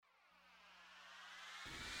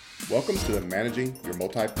Welcome to the Managing Your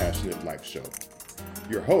Multi-Passionate Life Show.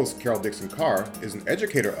 Your host, Carol Dixon Carr, is an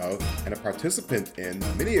educator of and a participant in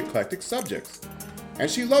many eclectic subjects, and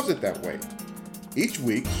she loves it that way. Each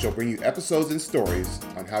week, she'll bring you episodes and stories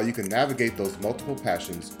on how you can navigate those multiple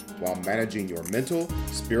passions while managing your mental,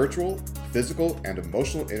 spiritual, physical, and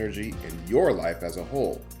emotional energy in your life as a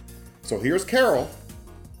whole. So here's Carol.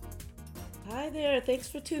 Hi there, thanks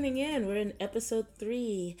for tuning in. We're in episode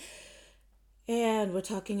 3, and we're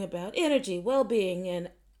talking about energy, well-being, and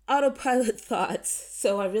autopilot thoughts.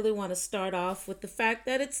 So I really want to start off with the fact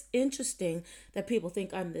that it's interesting that people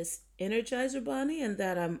think I'm this Energizer Bunny and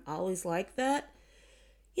that I'm always like that.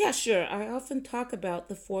 Yeah, sure, I often talk about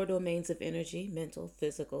the 4 domains of energy: mental,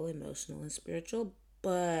 physical, emotional, and spiritual.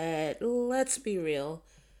 But let's be real,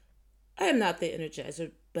 I am not the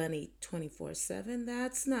Energizer Bunny 24/7.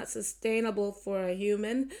 That's not sustainable for a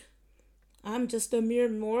human. I'm just a mere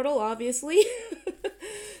mortal, obviously.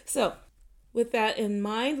 So, with that in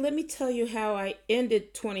mind, let me tell you how I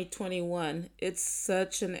ended 2021. It's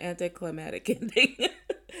such an anticlimactic ending.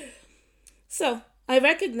 So, I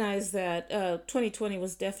recognize that 2020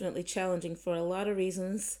 was definitely challenging for a lot of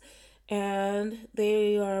reasons, and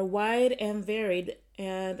they are wide and varied.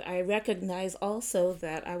 And I recognize also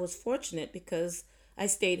that I was fortunate because I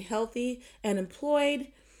stayed healthy and employed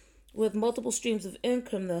with multiple streams of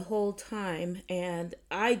income the whole time. And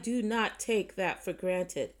I do not take that for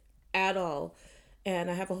granted at all. And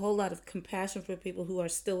I have a whole lot of compassion for people who are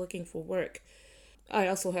still looking for work. I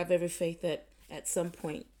also have every faith that at some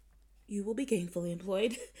point you will be gainfully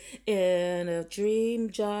employed in a dream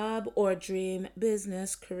job or dream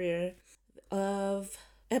business career of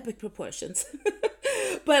epic proportions.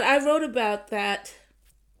 But I wrote about that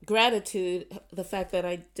gratitude, the fact that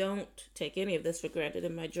I don't take any of this for granted,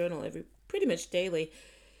 in my journal pretty much daily.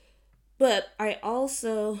 But I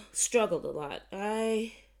also struggled a lot.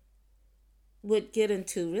 I would get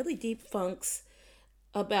into really deep funks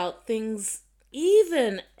about things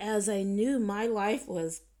even as I knew my life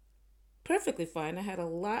was perfectly fine. I had a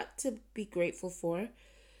lot to be grateful for.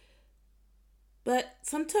 But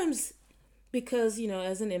sometimes, because,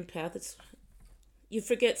 as an empath, you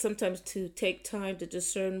forget sometimes to take time to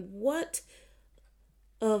discern what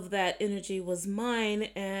of that energy was mine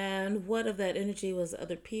and what of that energy was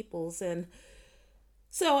other people's. And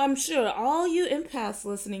so I'm sure all you empaths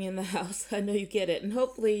listening in the house, I know you get it. And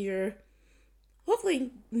hopefully you're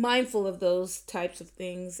mindful of those types of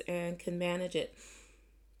things and can manage it.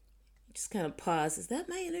 Just kind of pause. Is that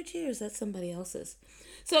my energy or is that somebody else's?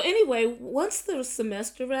 So anyway, once the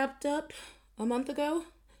semester wrapped up a month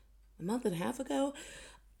and a half ago,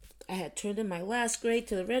 I had turned in my last grade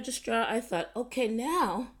to the registrar. I thought, okay,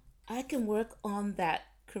 now I can work on that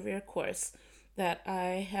career course that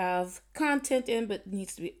I have content in but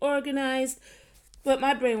needs to be organized. But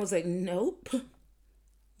my brain was like, nope.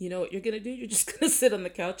 You know what you're going to do? You're just going to sit on the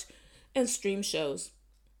couch and stream shows.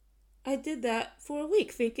 I did that for a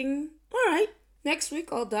week thinking, all right, next week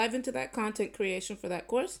I'll dive into that content creation for that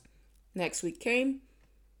course. Next week came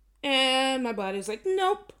and my body was like,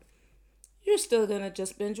 nope. You're still going to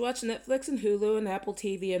just binge watch Netflix and Hulu and Apple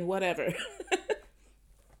TV and whatever.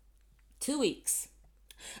 2 weeks.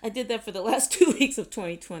 I did that for the last 2 weeks of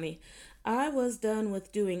 2020. I was done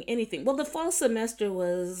with doing anything. Well, the fall semester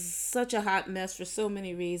was such a hot mess for so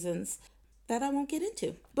many reasons that I won't get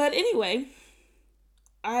into. But anyway,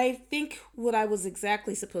 I think what I was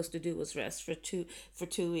exactly supposed to do was rest for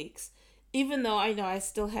 2 weeks. Even though I know I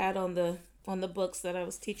still had on the books that I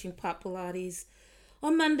was teaching pop Pilates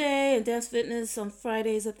on Monday and dance fitness on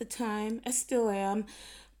Fridays at the time. I still am.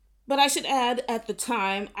 But I should add, at the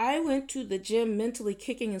time, I went to the gym mentally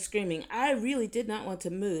kicking and screaming. I really did not want to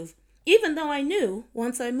move, even though I knew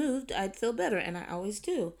once I moved, I'd feel better, and I always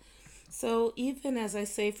do. So even as I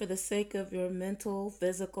say, for the sake of your mental,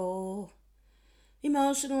 physical,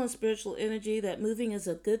 emotional, and spiritual energy, that moving is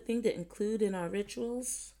a good thing to include in our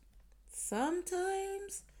rituals,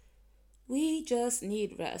 sometimes we just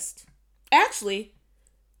need rest. Actually,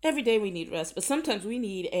 every day we need rest, but sometimes we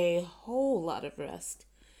need a whole lot of rest.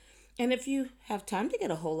 And if you have time to get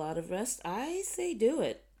a whole lot of rest, I say do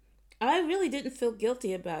it. I really didn't feel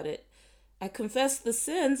guilty about it. I confess the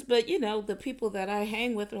sins, but the people that I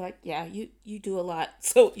hang with are like, yeah, you do a lot,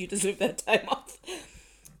 so you deserve that time off.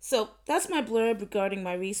 So that's my blurb regarding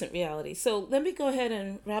my recent reality. So let me go ahead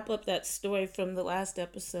and wrap up that story from the last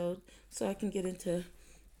episode so I can get into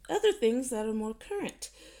other things that are more current.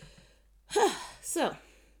 So,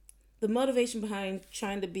 the motivation behind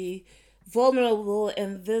trying to be vulnerable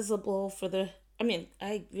and visible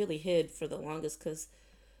I really hid for the longest because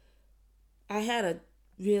I had a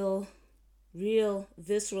real real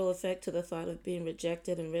visceral effect to the thought of being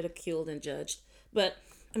rejected and ridiculed and judged. But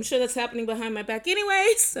I'm sure that's happening behind my back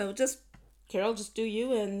anyway, so Carol, just do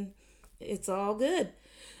you and it's all good.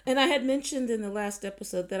 And I had mentioned in the last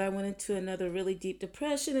episode that I went into another really deep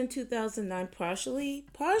depression in 2009,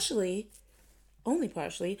 only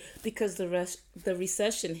partially, because the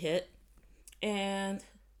recession hit. And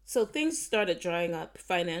so things started drying up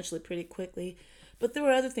financially pretty quickly, but there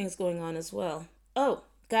were other things going on as well. Oh,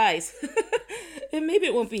 guys, and maybe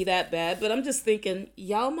it won't be that bad, but I'm just thinking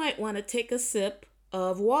y'all might want to take a sip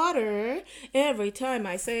of water every time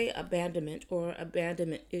I say abandonment or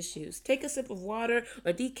abandonment issues. Take a sip of water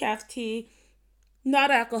or decaf tea, not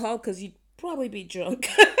alcohol because you'd probably be drunk.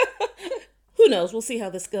 Who knows? We'll see how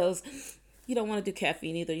this goes. You don't want to do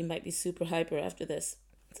caffeine either. You might be super hyper after this.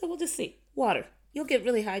 So we'll just see. Water. You'll get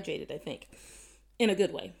really hydrated, I think, in a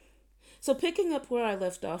good way. So picking up where I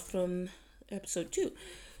left off from episode 2.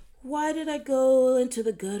 Why did I go into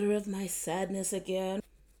the gutter of my sadness again?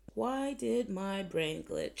 Why did my brain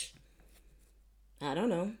glitch? I don't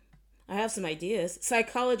know. I have some ideas.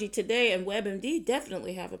 Psychology Today and WebMD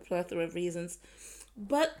definitely have a plethora of reasons.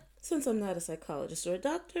 But since I'm not a psychologist or a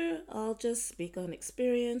doctor, I'll just speak on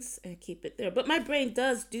experience and keep it there. But my brain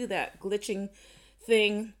does do that glitching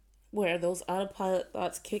thing where those autopilot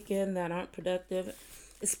thoughts kick in that aren't productive,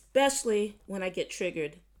 especially when I get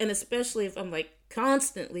triggered. And especially if I'm like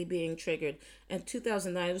constantly being triggered. And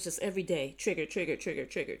 2009, it was just every day, trigger.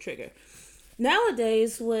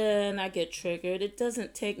 Nowadays, when I get triggered, it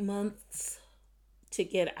doesn't take months to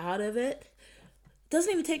get out of it. It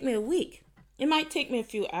doesn't even take me a week. It might take me a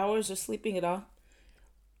few hours of sleeping it off.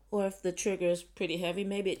 Or if the trigger is pretty heavy,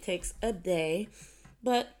 maybe it takes a day.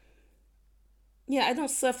 But yeah, I don't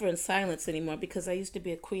suffer in silence anymore because I used to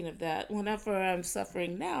be a queen of that. Whenever I'm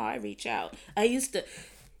suffering now, I reach out.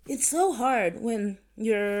 It's so hard when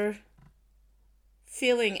you're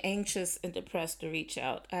feeling anxious and depressed to reach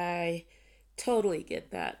out. I totally get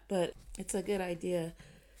that, but it's a good idea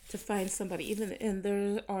to find somebody, and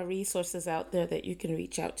there are resources out there that you can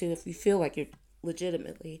reach out to if you feel like you're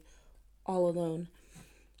legitimately all alone.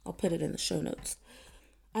 I'll put it in the show notes.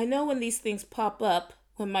 I know when these things pop up,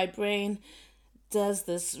 when my brain does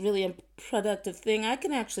this really unproductive thing, I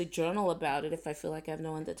can actually journal about it if I feel like I have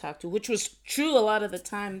no one to talk to, which was true a lot of the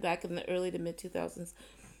time back in the early to mid 2000s.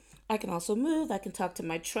 I can also move. I can talk to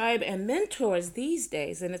my tribe and mentors these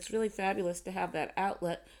days, and it's really fabulous to have that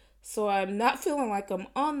outlet so I'm not feeling like I'm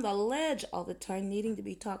on the ledge all the time needing to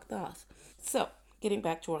be talked off. So, getting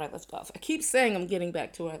back to where I left off. I keep saying I'm getting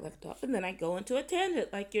back to where I left off, and then I go into a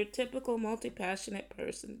tangent like your typical multi-passionate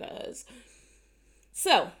person does.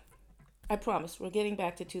 So, I promise, we're getting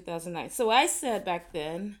back to 2009. So I said back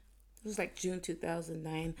then, it was like June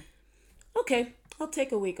 2009, okay, I'll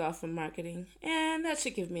take a week off from marketing, and that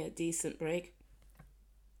should give me a decent break.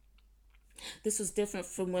 This was different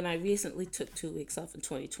from when I recently took 2 weeks off in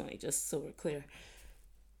 2020, just so we're clear.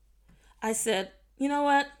 I said, you know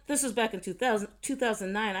what? This was back in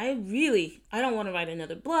 2009. I don't want to write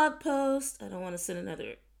another blog post. I don't want to send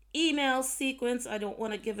another email sequence. I don't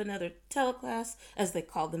want to give another teleclass, as they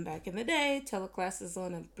called them back in the day, teleclasses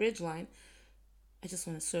on a bridge line. I just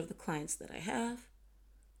want to serve the clients that I have.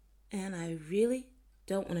 And I really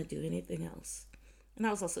don't want to do anything else. And I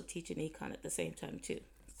was also teaching econ at the same time, too.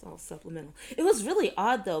 It's all supplemental. It was really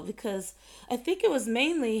odd, though, because I think it was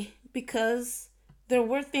mainly because there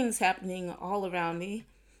were things happening all around me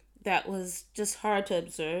that was just hard to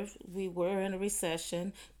observe. We were in a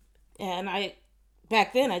recession, and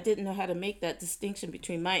back then I didn't know how to make that distinction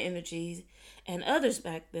between my energy and others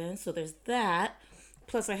back then, so there's that.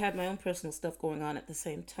 Plus I had my own personal stuff going on at the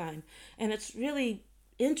same time. And it's really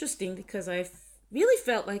interesting because I really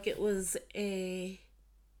felt like it was a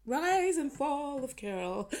rise and fall of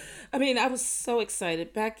Carol. I mean, I was so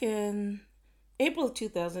excited. Back in April of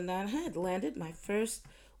 2009, I had landed my first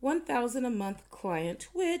 1,000 a month client,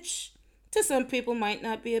 which to some people might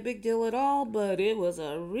not be a big deal at all, but it was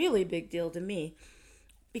a really big deal to me.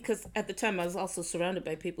 Because at the time I was also surrounded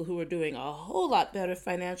by people who were doing a whole lot better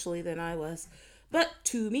financially than I was. But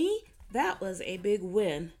to me, that was a big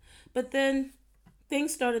win. But then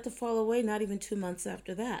things started to fall away not even 2 months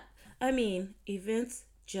after that. I mean, events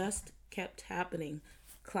just kept happening.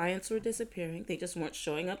 Clients were disappearing. They just weren't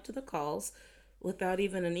showing up to the calls without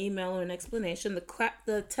even an email or an explanation.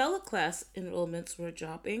 The teleclass enrollments were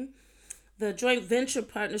dropping. The joint venture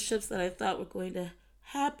partnerships that I thought were going to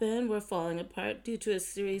happen were falling apart due to a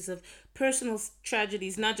series of personal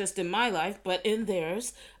tragedies, not just in my life, but in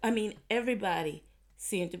theirs. I mean, everybody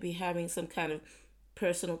seemed to be having some kind of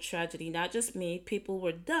personal tragedy, not just me. People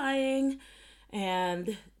were dying,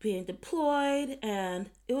 and being deployed, and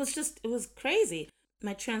it was crazy.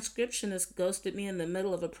 My transcriptionist ghosted me in the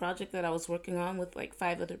middle of a project that I was working on with like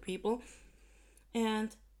 5 other people,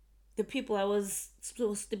 and the people I was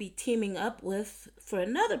supposed to be teaming up with for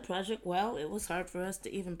another project, well, it was hard for us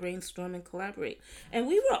to even brainstorm and collaborate. And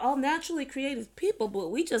we were all naturally creative people, but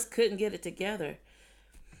we just couldn't get it together.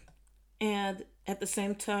 And at the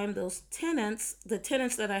same time, the tenants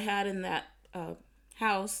that I had in that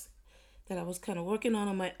house that I was kind of working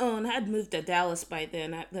on my own, I had moved to Dallas by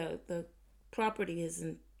then. The property is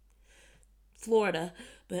in Florida,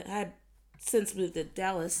 but I had since moved to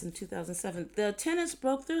Dallas in 2007. The tenants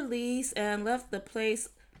broke their lease and left the place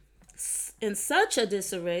in such a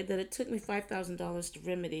disarray that it took me $5,000 to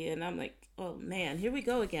remedy. And I'm like, oh man, here we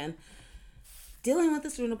go again. Dealing with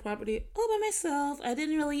this rental property all by myself. I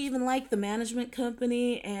didn't really even like the management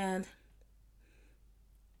company. And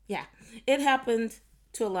yeah, it happened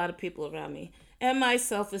to a lot of people around me. And my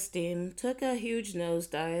self-esteem took a huge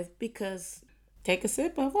nosedive because take a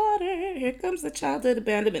sip of water. Here comes the childhood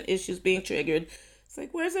abandonment issues being triggered. It's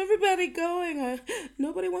like, where's everybody going?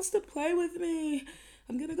 Nobody wants to play with me.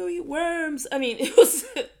 I'm going to go eat worms. I mean, it was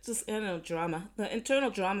just, drama. The internal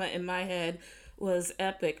drama in my head was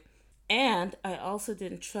epic. And I also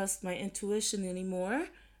didn't trust my intuition anymore,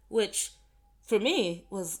 which for me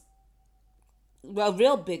was a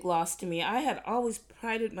real big loss to me. I had always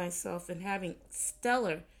prided myself in having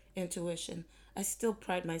stellar intuition. I still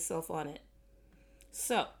pride myself on it.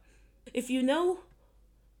 So, if you know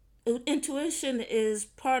intuition is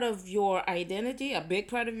part of your identity, a big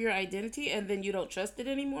part of your identity, and then you don't trust it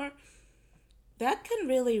anymore, that can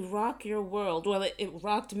really rock your world. Well, it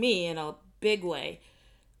rocked me in a big way.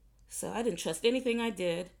 So I didn't trust anything I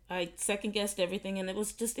did. I second guessed everything, and it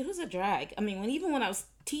was a drag. I mean, even when I was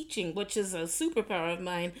teaching, which is a superpower of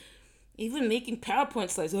mine, even making PowerPoint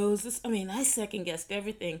slides, I second guessed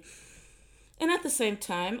everything. And at the same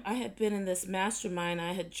time, I had been in this mastermind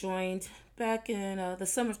I had joined back in the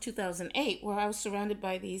summer of 2008, where I was surrounded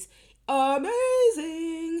by these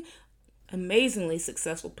amazingly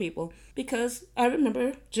successful people. Because I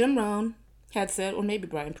remember Jim Rohn had said, or maybe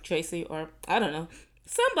Brian Tracy, or I don't know,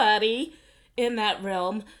 somebody in that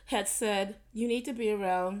realm had said, you need to be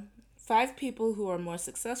around 5 people who are more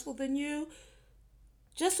successful than you,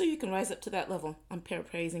 just so you can rise up to that level. I'm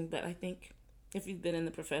paraphrasing, but I think if you've been in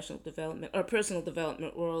the professional development or personal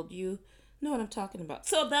development world, you know what I'm talking about.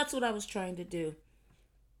 So that's what I was trying to do.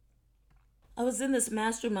 I was in this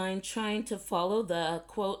mastermind trying to follow the,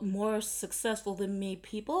 quote, more successful than me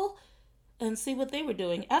people and see what they were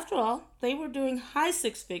doing. After all, they were doing high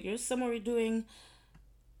 6 figures. Some were doing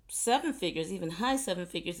 7 figures, even high 7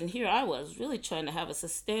 figures. And here I was really trying to have a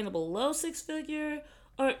sustainable low 6-figure,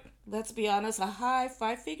 or let's be honest, a high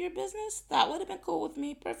 5-figure business. That would have been cool with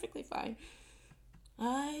me, perfectly fine.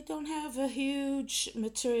 I don't have a huge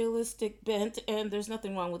materialistic bent, and there's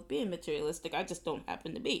nothing wrong with being materialistic. I just don't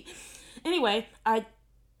happen to be. Anyway, I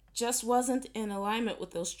just wasn't in alignment with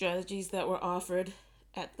those strategies that were offered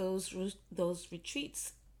at those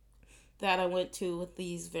retreats that I went to with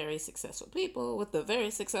these very successful people, with a very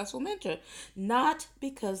successful mentor. Not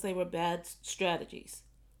because they were bad strategies,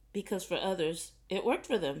 because for others, it worked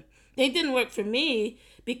for them. They didn't work for me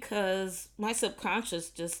because my subconscious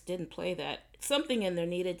just didn't play that. Something in there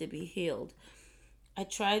needed to be healed. I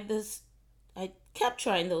kept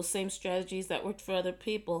trying those same strategies that worked for other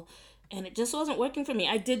people, and it just wasn't working for me.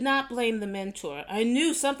 I did not blame the mentor. I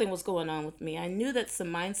knew something was going on with me. I knew that some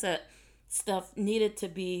mindset stuff needed to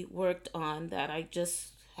be worked on that I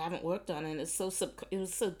just haven't worked on, and it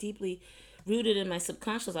was so deeply rooted in my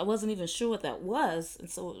subconscious. I wasn't even sure what that was,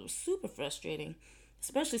 and so it was super frustrating,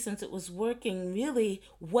 especially since it was working really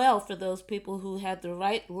well for those people who had the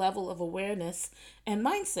right level of awareness and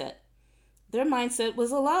mindset. Their mindset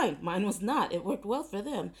was aligned. Mine was not. It worked well for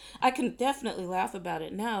them. I can definitely laugh about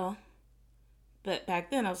it now. But back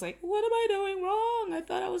then I was like, what am I doing wrong? I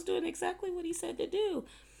thought I was doing exactly what he said to do.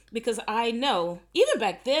 Because I know, even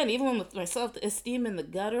back then, even with my self-esteem in the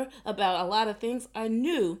gutter about a lot of things, I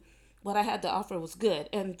knew what I had to offer was good.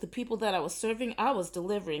 And the people that I was serving, I was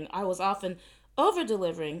delivering. I was often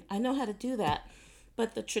over-delivering. I know how to do that.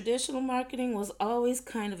 But the traditional marketing was always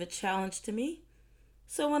kind of a challenge to me.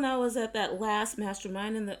 So when I was at that last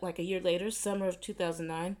mastermind, like a year later, summer of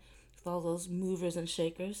 2009, with all those movers and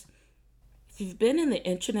shakers, if you've been in the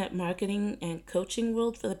internet marketing and coaching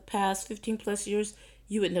world for the past 15 plus years,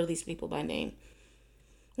 you would know these people by name.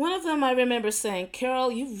 One of them I remember saying,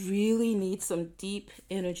 Carol, you really need some deep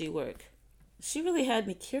energy work. She really had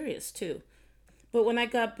me curious too. But when I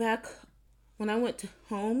went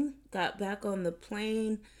home, got back on the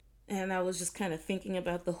plane, and I was just kind of thinking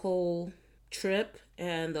about the whole trip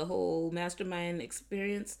and the whole mastermind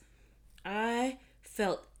experience, I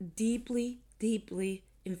felt deeply, deeply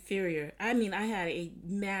inferior. I mean, I had a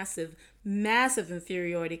massive, massive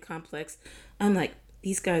inferiority complex. I'm like,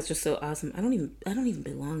 these guys are so awesome. I don't even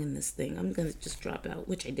belong in this thing. I'm gonna just drop out,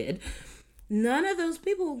 which I did. None of those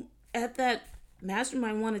people at that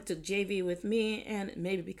mastermind wanted to JV with me, and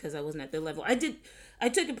maybe because I wasn't at their level. I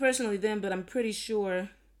took it personally then, but I'm pretty sure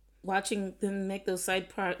watching them make those side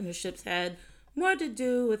partnerships had more to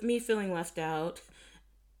do with me feeling left out.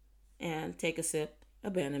 And take a sip,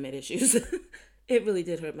 abandonment issues. It really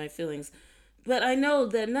did hurt my feelings. But I know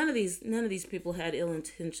that none of these people had ill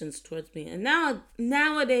intentions towards me. And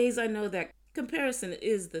nowadays I know that comparison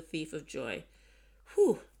is the thief of joy.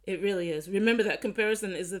 Whew, it really is. Remember that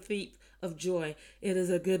comparison is the thief of joy. It is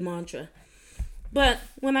a good mantra. But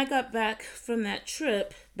when I got back from that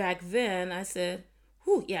trip back then, I said,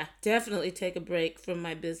 whew, yeah, definitely take a break from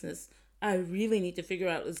my business. I really need to figure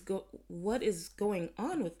out what is going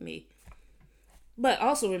on with me. But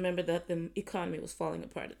also remember that the economy was falling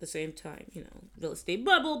apart at the same time. Real estate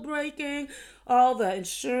bubble breaking, all the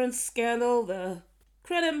insurance scandal, the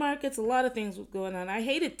credit markets, a lot of things were going on. I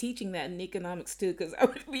hated teaching that in economics too, because I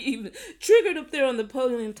would be even triggered up there on the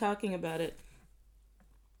podium talking about it.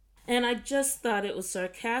 And I just thought it was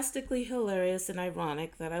sarcastically hilarious and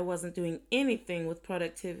ironic that I wasn't doing anything with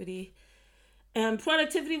productivity. And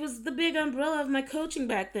productivity was the big umbrella of my coaching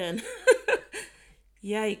back then.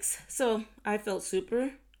 Yikes. So I felt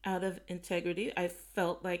super out of integrity. I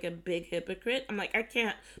felt like a big hypocrite. I'm like, I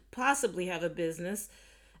can't possibly have a business.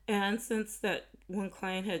 And since that one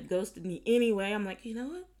client had ghosted me anyway, I'm like, you know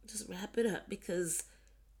what? Just wrap it up, because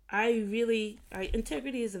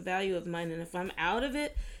integrity is a value of mine. And if I'm out of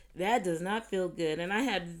it, that does not feel good. And I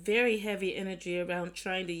had very heavy energy around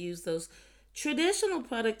trying to use those traditional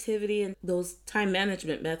productivity and those time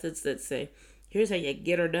management methods that say, here's how you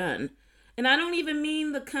get her done. And I don't even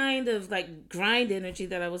mean the kind of like grind energy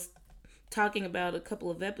that I was talking about a couple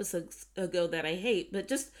of episodes ago that I hate, but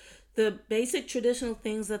just the basic traditional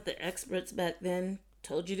things that the experts back then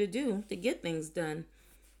told you to do to get things done.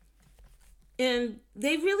 And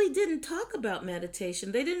they really didn't talk about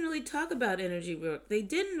meditation. They didn't really talk about energy work. They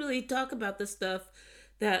didn't really talk about the stuff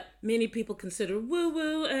that many people consider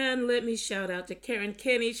woo-woo. And let me shout out to Karen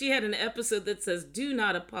Kenny. She had an episode that says, do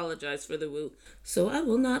not apologize for the woo. So I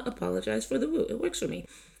will not apologize for the woo. It works for me.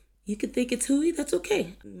 You could think it's hooey. That's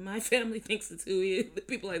okay. My family thinks it's hooey. The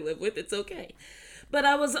people I live with, it's okay. But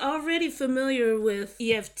I was already familiar with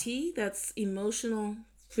EFT. That's emotional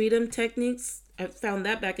freedom techniques. I found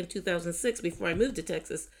that back in 2006 before I moved to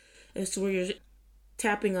Texas. It's where you're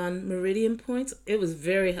tapping on meridian points. It was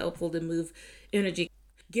very helpful to move energy.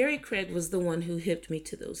 Gary Craig was the one who hipped me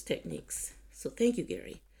to those techniques. So thank you,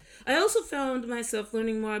 Gary. I also found myself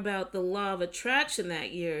learning more about the law of attraction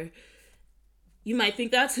that year. You might think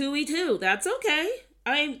that's hooey too. That's okay.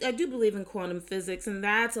 I do believe in quantum physics, and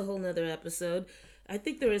that's a whole nother episode. I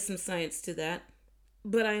think there is some science to that.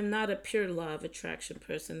 But I am not a pure law of attraction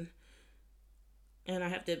person. And I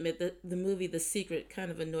have to admit that the movie The Secret kind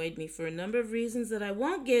of annoyed me for a number of reasons that I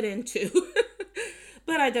won't get into.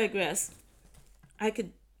 But I digress. I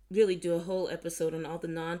could really do a whole episode on all the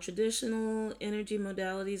non-traditional energy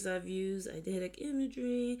modalities I've used, eidetic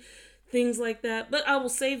imagery, things like that. But I will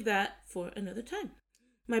save that for another time.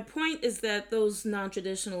 My point is that those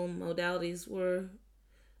non-traditional modalities were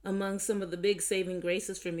among some of the big saving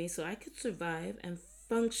graces for me, so I could survive and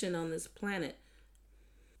function on this planet.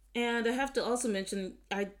 And I have to also mention,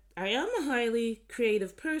 I am a highly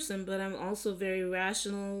creative person, but I'm also a very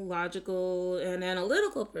rational, logical, and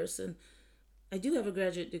analytical person. I do have a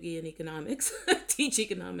graduate degree in economics. I teach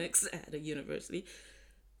economics at a university.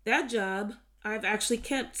 That job I've actually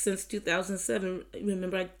kept since 2007.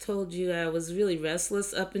 Remember, I told you I was really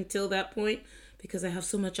restless up until that point because I have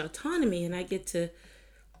so much autonomy and I get to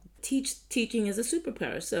teaching as a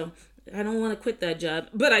superpower. So I don't want to quit that job,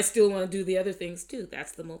 but I still want to do the other things too.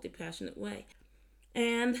 That's the multi-passionate way.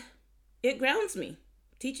 And it grounds me.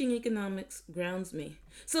 Teaching economics grounds me.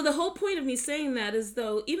 So the whole point of me saying that is,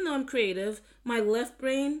 though, even though I'm creative, my left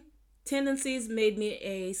brain tendencies made me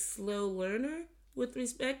a slow learner with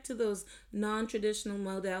respect to those non-traditional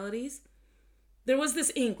modalities. There was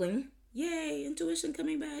this inkling, yay, intuition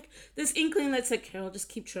coming back. This inkling that said, Carol, just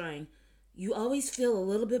keep trying. You always feel a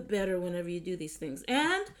little bit better whenever you do these things.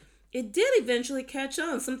 And it did eventually catch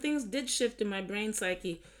on. Some things did shift in my brain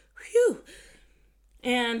psyche. Whew.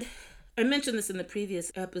 And I mentioned this in the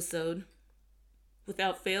previous episode.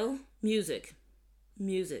 Without fail, music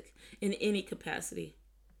in any capacity.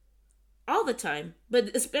 All the time,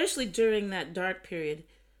 but especially during that dark period.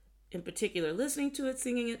 in particular, listening to it,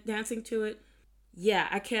 singing it, dancing to it. Yeah,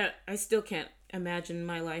 I still can't imagine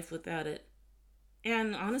my life without it.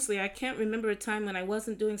 And honestly, I can't remember a time when I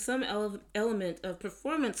wasn't doing some element of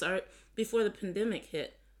performance art before the pandemic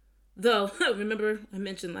hit. Though, remember I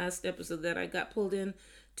mentioned last episode that I got pulled in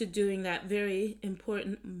to doing that very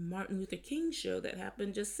important Martin Luther King show that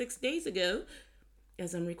happened just 6 days ago,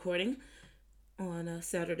 as I'm recording, on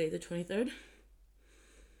Saturday the 23rd.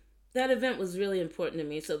 That event was really important to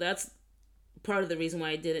me, so that's part of the reason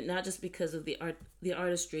why I did it, not just because of the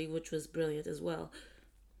artistry, which was brilliant as well.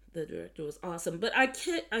 The director was awesome, but I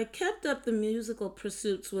kept up the musical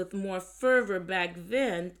pursuits with more fervor back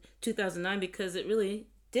then, 2009, because it really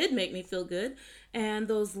did make me feel good. And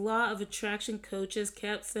those law of attraction coaches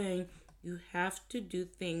kept saying, you have to do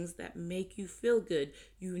things that make you feel good.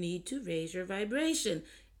 You need to raise your vibration.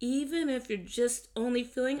 Even if you're just only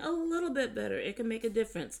feeling a little bit better, it can make a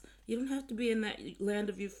difference. You don't have to be in that land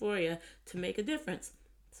of euphoria to make a difference.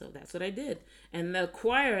 So that's what I did. And the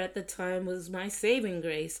choir at the time was my saving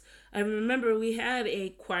grace. I remember we had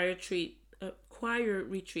a choir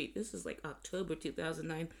retreat. This is like October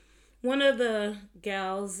 2009. One of the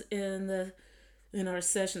gals in our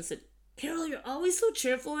session said, Carol, you're always so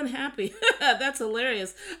cheerful and happy. That's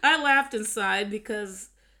hilarious. I laughed inside because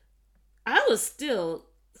I was still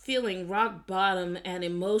feeling rock bottom and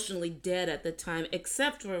emotionally dead at the time,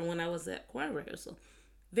 except for when I was at choir rehearsal.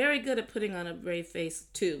 Very good at putting on a brave face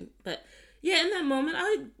too. But yeah, in that moment,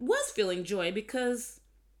 I was feeling joy because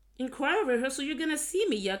in choir rehearsal, you're going to see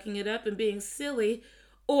me yucking it up and being silly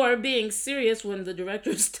or being serious when the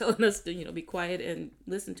director is telling us to, be quiet and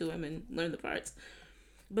listen to him and learn the parts.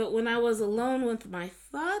 But when I was alone with my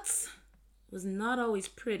thoughts, it was not always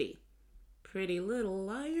pretty. Pretty Little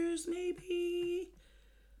Liars, maybe?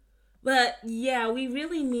 But yeah, we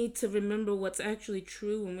really need to remember what's actually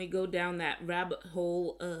true when we go down that rabbit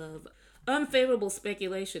hole of unfavorable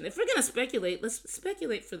speculation. If we're going to speculate, let's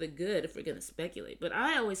speculate for the good if we're going to speculate. But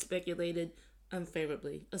I always speculated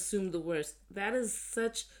unfavorably, assumed the worst. That is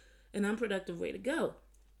such an unproductive way to go.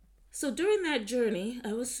 So during that journey,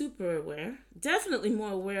 I was super aware, definitely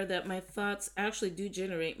more aware that my thoughts actually do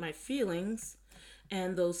generate my feelings.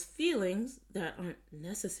 And those feelings that aren't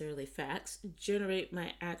necessarily facts generate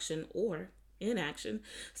my action or inaction.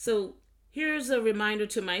 So here's a reminder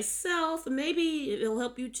to myself. Maybe it'll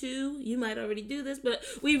help you too. You might already do this, but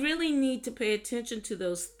we really need to pay attention to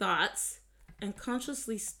those thoughts and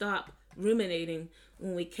consciously stop ruminating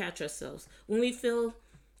when we catch ourselves. When we feel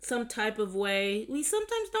some type of way, we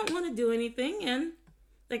sometimes don't want to do anything. And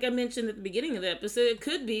like I mentioned at the beginning of the episode, it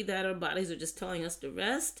could be that our bodies are just telling us to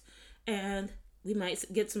rest, and we might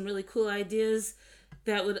get some really cool ideas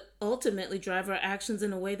that would ultimately drive our actions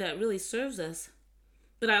in a way that really serves us.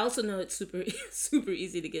 But I also know it's super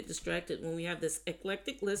easy to get distracted when we have this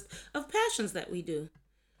eclectic list of passions that we do.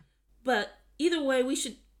 But either way,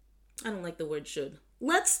 I don't like the word should.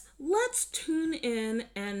 Let's tune in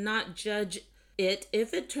and not judge it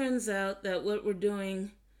if it turns out that what we're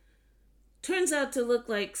doing turns out to look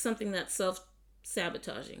like something that's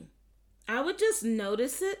self-sabotaging. I would just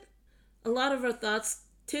notice it. A lot of our thoughts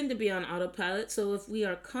tend to be on autopilot, so if we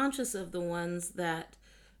are conscious of the ones that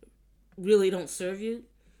really don't serve you,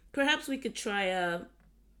 perhaps we could try a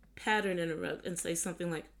pattern interrupt and say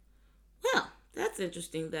something like, well, that's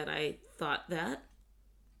interesting that I thought that.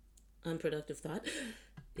 Unproductive thought.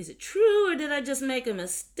 Is it true, or did I just make a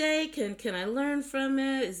mistake, and can I learn from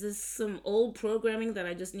it? Is this some old programming that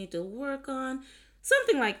I just need to work on?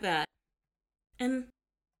 Something like that. And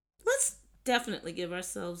let's definitely give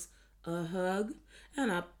ourselves a hug and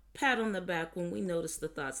a pat on the back when we notice the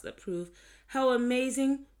thoughts that prove how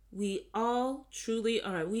amazing we all truly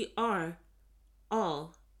are. We are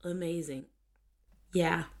all amazing.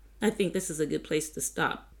 Yeah, I think this is a good place to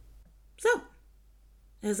stop. So,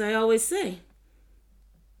 as I always say,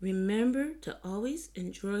 remember to always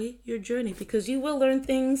enjoy your journey because you will learn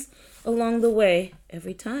things along the way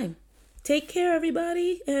every time. Take care,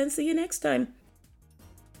 everybody, and see you next time.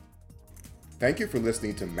 Thank you for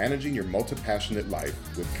listening to Managing Your Multi-Passionate Life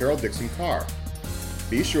with Carol Dixon Carr.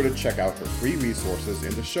 Be sure to check out her free resources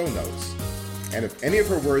in the show notes. And if any of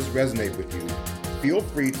her words resonate with you, feel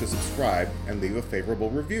free to subscribe and leave a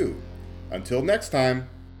favorable review. Until next time.